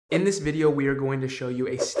In this video, we are going to show you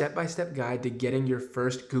a step-by-step guide to getting your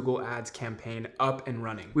first Google Ads campaign up and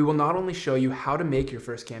running. We will not only show you how to make your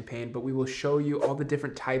first campaign, but we will show you all the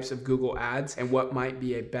different types of Google Ads and what might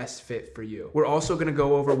be a best fit for you. We're also going to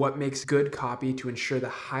go over what makes good copy to ensure the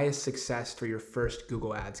highest success for your first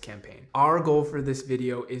Google Ads campaign. Our goal for this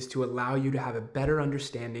video is to allow you to have a better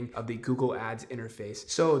understanding of the Google Ads interface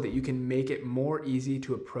so that you can make it more easy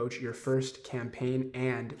to approach your first campaign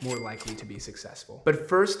and more likely to be successful. But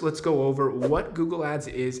first, let's go over what Google Ads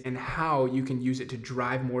is and how you can use it to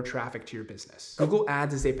drive more traffic to your business. Google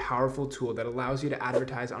Ads is a powerful tool that allows you to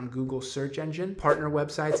advertise on Google search engine, partner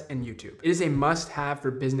websites, and YouTube. It is a must-have for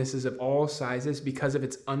businesses of all sizes because of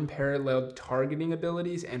its unparalleled targeting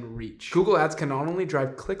abilities and reach. Google Ads can not only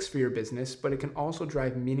drive clicks for your business, but it can also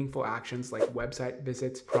drive meaningful actions like website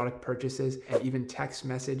visits, product purchases, and even text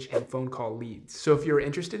message and phone call leads. So if you're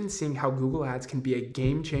interested in seeing how Google Ads can be a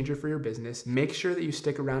game changer for your business, make sure that you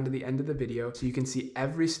stick around to the end of the video so you can see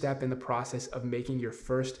every step in the process of making your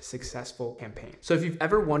first successful campaign. So if you've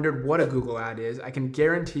ever wondered what a Google ad is, I can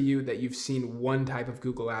guarantee you that you've seen one type of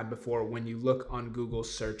Google ad before when you look on Google's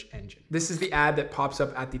search engine. This is the ad that pops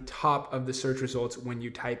up at the top of the search results when you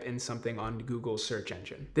type in something on Google's search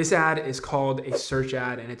engine. This ad is called a search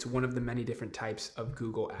ad, and it's one of the many different types of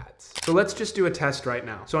Google ads. So let's just do a test right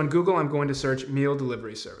now. So on Google, I'm going to search meal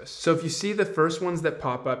delivery service. So if you see the first ones that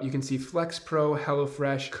pop up, you can see Flex Pro,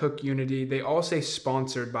 HelloFresh, Cook Unity. They all say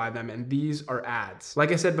sponsored by them, and these are ads.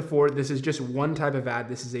 Like I said before, this is just one type of ad.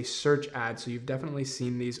 This is a search ad, so you've definitely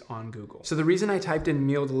seen these on Google. So the reason I typed in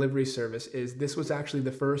meal delivery service is this was actually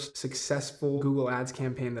the first successful Google Ads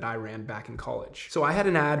campaign that I ran back in college. So I had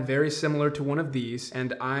an ad very similar to one of these,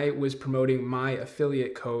 and I was promoting my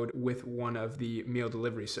affiliate code with one of the meal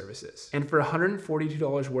delivery services. And for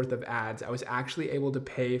 $142 worth of ads, I was actually able to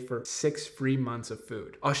pay for 6 free months of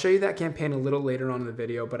food. I'll show you that campaign a little later on in the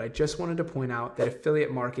video, but I just wanted to point out that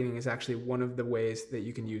affiliate marketing is actually one of the ways that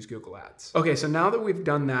you can use Google Ads. Okay, so now that we've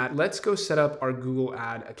done that, let's go set up our Google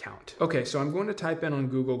Ad account. Okay, so I'm going to type in on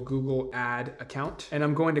Google Ad account, and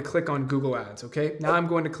I'm going to click on Google Ads, okay? Now I'm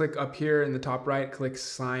going to click up here in the top right, click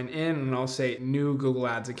sign in, and I'll say new Google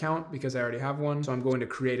Ads account because I already have one. So I'm going to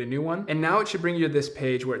create a new one. And now it should bring you to this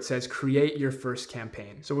page where it says create your first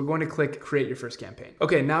campaign. So we're going to click create your first campaign.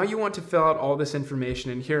 Okay, now you want to fill out all this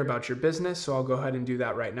information in here about your business. So I'll go ahead and do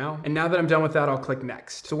that right now. And now that I'm done with that, I'll click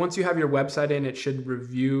next. So once you have your website in, it should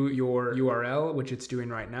review your URL, which it's doing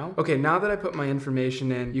right now. Okay, now that I put my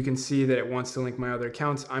information in, you can see that it wants to link my other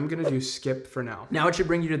accounts. I'm gonna do skip for now. Now it should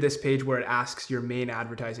bring you to this page where it asks your main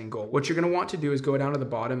advertising goal. What you're gonna want to do is go down to the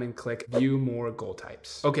bottom and click view more goal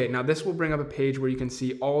types. Okay, now this will bring up a page where you can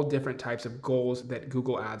see all different types of goals that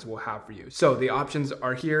Google Ads will have for you. So the options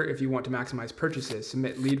are here if you want to maximize purchases,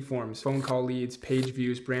 submit lead forms, phone call leads, page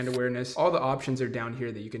views, brand awareness. All the options are down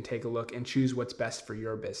here that you can take a look and choose what's best for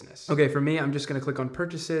your business. Okay, for me, I'm just gonna click on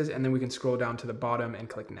purchases, and then we can scroll down to the bottom and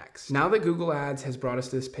click next. Now that Google Ads has brought us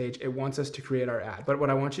to this page, it wants us to create our ad. But what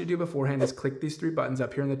I want you to do beforehand is click these 3 buttons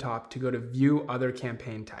up here in the top to go to view other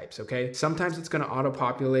campaign types, okay? Sometimes it's gonna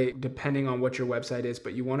auto-populate depending on what your website is,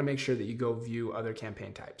 but you wanna make sure that you go view other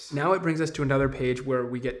campaign types. Now it brings us to another page where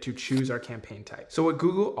we get to choose our campaign type. So what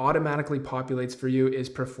Google automatically populates for you is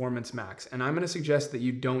Performance Max, and I'm gonna suggest that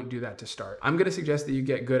you don't do that to start. I'm gonna suggest that you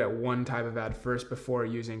get good at one type of ad first before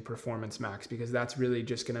using Performance Max, because that's really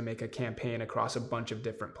just gonna make a campaign across a bunch of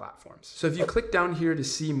different platforms. So if you click down here to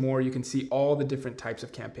see more, you can see all the different types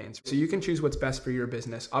of campaigns. So you can choose what's best for your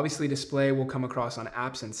business. Obviously, display will come across on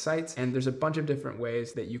apps and sites, and there's a bunch of different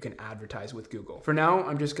ways that you can advertise with Google. For now,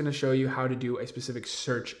 I'm just gonna show you how to do a specific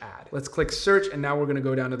search ad. Let's click search, and now we're gonna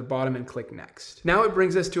go down to the bottom and click next. Now it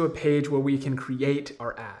brings us to a page where we can create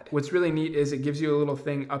our ad. What's really neat is it gives you a little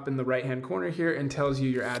thing up in the right-hand corner here and tells you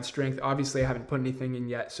your ad strength. Obviously, I haven't put anything in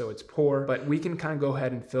yet, so it's poor, but we can kind of go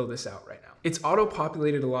ahead and fill this out right now. It's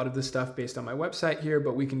auto-populated a lot of the stuff based on my website here,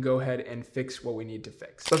 but we can go ahead and fix what we need to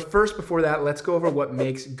fix. But first, before that, let's go over what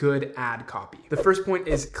makes good ad copy. The first point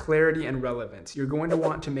is clarity and relevance. You're going to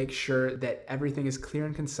want to make sure that everything is clear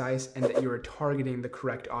and concise and that you are targeting the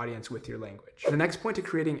correct audience with your language. The next point to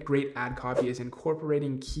creating great ad copy is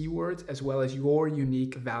incorporating keywords as well as your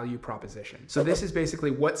unique value proposition. So this is basically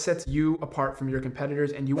what sets you apart from your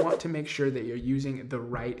competitors, and you want to make sure that you're using the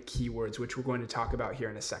right keywords, which we're going to talk about here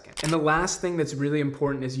in a second. And the last last thing that's really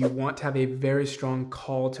important is you want to have a very strong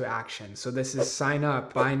call to action. So this is sign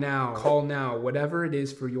up, buy now, call now, whatever it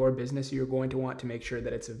is for your business, you're going to want to make sure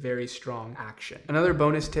that it's a very strong action. Another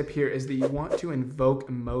bonus tip here is that you want to invoke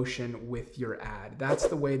emotion with your ad. That's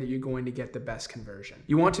the way that you're going to get the best conversion.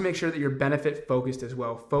 You want to make sure that you're benefit focused as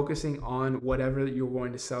well, focusing on whatever you're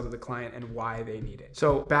going to sell to the client and why they need it.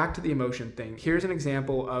 So back to the emotion thing. Here's an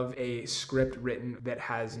example of a script written that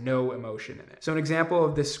has no emotion in it. So an example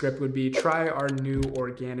of this script would be, try our new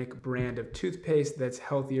organic brand of toothpaste that's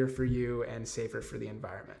healthier for you and safer for the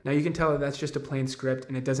environment. Now you can tell that that's just a plain script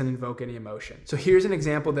and it doesn't invoke any emotion. So here's an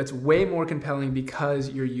example that's way more compelling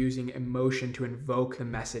because you're using emotion to invoke the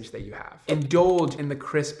message that you have. Indulge in the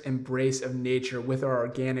crisp embrace of nature with our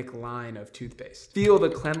organic line of toothpaste. Feel the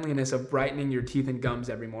cleanliness of brightening your teeth and gums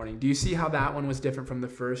every morning. Do you see how that one was different from the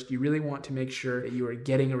first? You really want to make sure that you are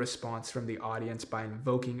getting a response from the audience by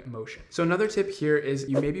invoking emotion. So another tip here is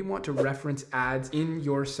you maybe want to reference ads in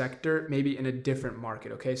your sector, maybe in a different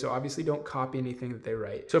market, okay? So obviously don't copy anything that they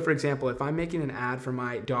write. So for example, if I'm making an ad for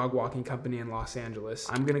my dog walking company in Los Angeles,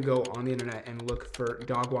 I'm gonna go on the internet and look for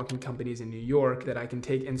dog walking companies in New York that I can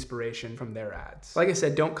take inspiration from their ads. Like I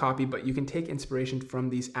said, don't copy, but you can take inspiration from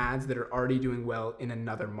these ads that are already doing well in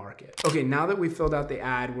another market. Okay, now that we've filled out the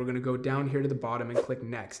ad, we're gonna go down here to the bottom and click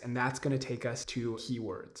next, and that's gonna take us to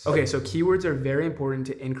keywords. Okay, so keywords are very important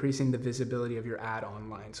to increasing the visibility of your ad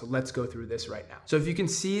online. So let's go through this right now. So if you can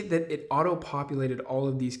see that it auto-populated all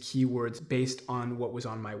of these keywords based on what was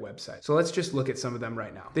on my website. So let's just look at some of them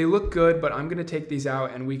right now. They look good, but I'm gonna take these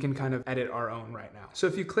out and we can kind of edit our own right now. So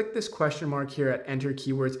if you click this question mark here at enter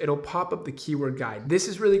keywords, it'll pop up the keyword guide. This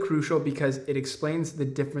is really crucial because it explains the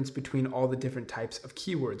difference between all the different types of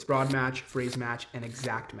keywords: broad match, phrase match, and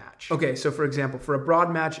exact match. Okay, so for example, for a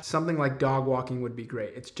broad match, something like dog walking would be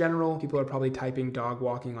great. It's general, people are probably typing dog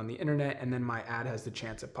walking on the internet, and then my ad has the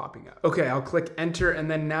chance of popping up. Okay, I'll click enter, and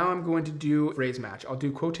then now I'm going to do phrase match. I'll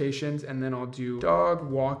do quotations, and then I'll do dog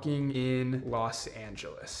walking in Los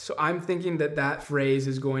Angeles. So I'm thinking that that phrase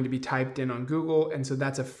is going to be typed in on Google, and so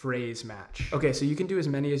that's a phrase match. Okay, so you can do as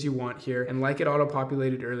many as you want here, and like it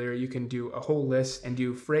auto-populated earlier, you can do a whole list and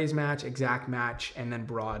do phrase match, exact match, and then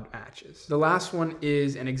broad matches. The last one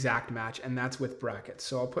is an exact match, and that's with brackets.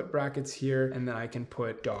 So I'll put brackets here, and then I can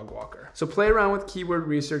put dog walker. So play around with keyword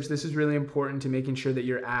research. This is really important to making sure that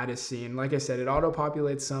your ad is seen. Like I said, it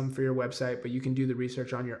auto-populates some for your website, but you can do the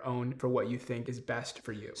research on your own for what you think is best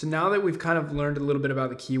for you. So now that we've kind of learned a little bit about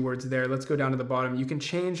the keywords there, let's go down to the bottom. You can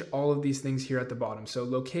change all of these things here at the bottom. So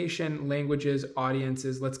location, languages,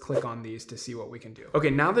 audiences, let's click on these to see what we can do. Okay,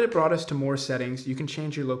 now that it brought us to more settings, you can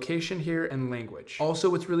change your location here and language. Also,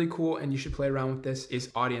 what's really cool, and you should play around with this,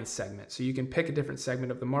 is audience segment. So you can pick a different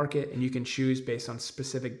segment of the market and you can choose based on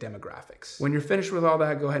specific demographics. When you're finished with all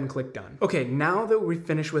that, go ahead and click done. Okay, now that we're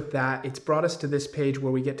finished with that, it's brought us to this page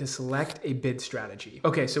where we get to select a bid strategy.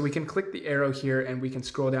 Okay, so we can click the arrow here and we can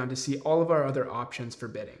scroll down to see all of our other options for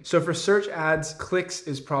bidding. So for search ads, clicks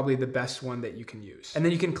is probably the best one that you can use. And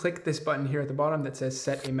then you can click this button here at the bottom that says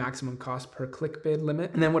set a maximum cost per click bid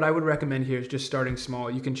limit. And then what I would recommend here is just starting small.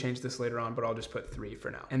 You can change this later on, but I'll just put 3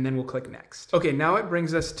 for now. And then we'll click next. Okay, now it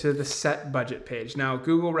brings us to the set budget page. Now,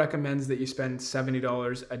 Google recommends that you spend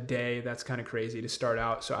 $70 a day. That's kind of crazy to start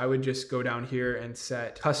out. So I would just go down here and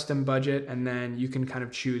set custom budget, and then you can kind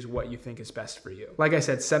of choose what you think is best for you. Like I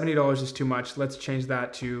said, $70 is too much. Let's change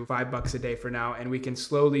that to $5 a day for now, and we can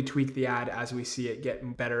slowly tweak the ad as we see it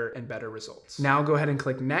get better and better results. Now go ahead and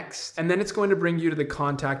click next, and then it's going to bring you to the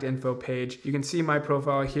contact info page. You can see my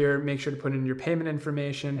profile here. Make sure to put in your payment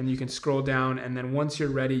information, and you can scroll down, and then once you're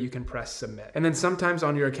ready, you can press submit. And then sometimes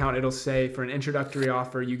on your account, it'll say for an introductory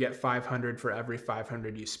offer, you get $500 for every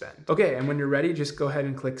 $500 you spend. Okay, and when you're ready, just go ahead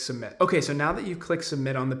and click submit. Okay, so now that you've clicked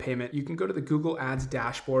submit on the payment, you can go to the Google Ads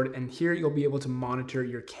dashboard, and here you'll be able to monitor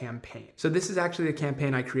your campaign. So this is actually a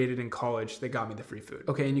campaign I created in college that got me the free food.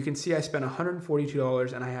 Okay, and you can see I spent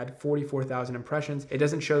 $142 and I had 44,000 impressions. It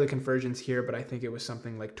doesn't show the conversions here, but I think it was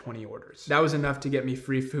something like 20 orders. That was enough to get me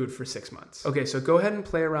free food for 6 months. Okay, so go ahead and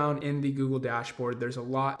play around in the Google dashboard. There's a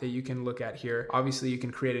lot that you can look at here. Obviously, you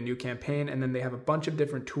can create a new campaign, and then they have a bunch of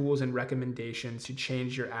different tools and recommendations to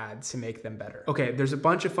change your ads to make them better. Okay, there's a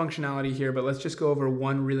bunch of functionality here, but let's just go over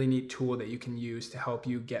one really neat tool that you can use to help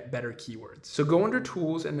you get better keywords. So go under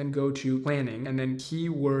tools and then go to planning and then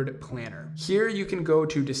keyword planner. Here you can go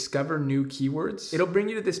to discover new keywords. It'll bring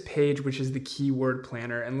you to this page, which is the keyword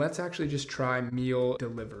planner, and let's actually just try meal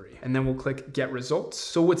delivery, and then we'll click get results.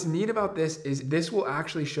 So what's neat about this is this will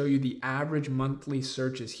actually show you the average monthly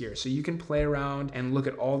searches here. So you can play around and look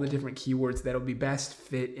at all the different keywords that'll be best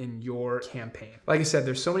fit in your campaign. Like I said,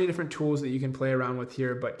 there's so many different tools that you can play around with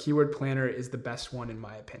here, but keyword planner is the best one in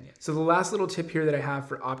my opinion. So the last little tip here that I have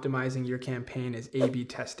for optimizing your campaign is A/B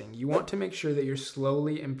testing. You want to make sure that you're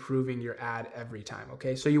slowly improving your ad every time,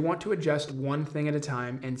 okay? So you want to adjust one thing at a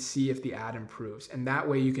time and see if the ad improves. And that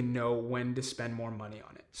way you can know when to spend more money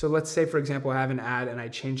on it. So let's say, for example, I have an ad and I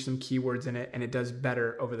change some keywords in it and it does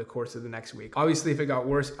better over the course of the next week. Obviously, if it got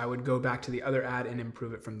worse, I would go back to the other ad and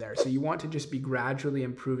improve it from there. So you want to just be gradually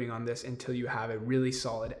improving on this until you have a really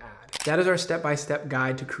solid ad. That is our step-by-step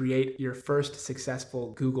guide to create your first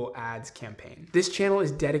successful Google Ads campaign. This channel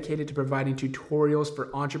is dedicated to providing tutorials for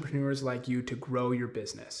entrepreneurs like you to grow your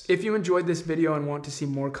business. If you enjoyed this video and want to see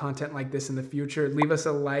more content like this in the future, leave us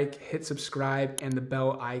a like, hit subscribe, and the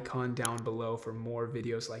bell icon down below for more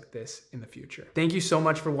videos like this in the future. Thank you so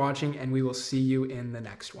much for watching, and we will see you in the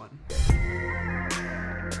next one.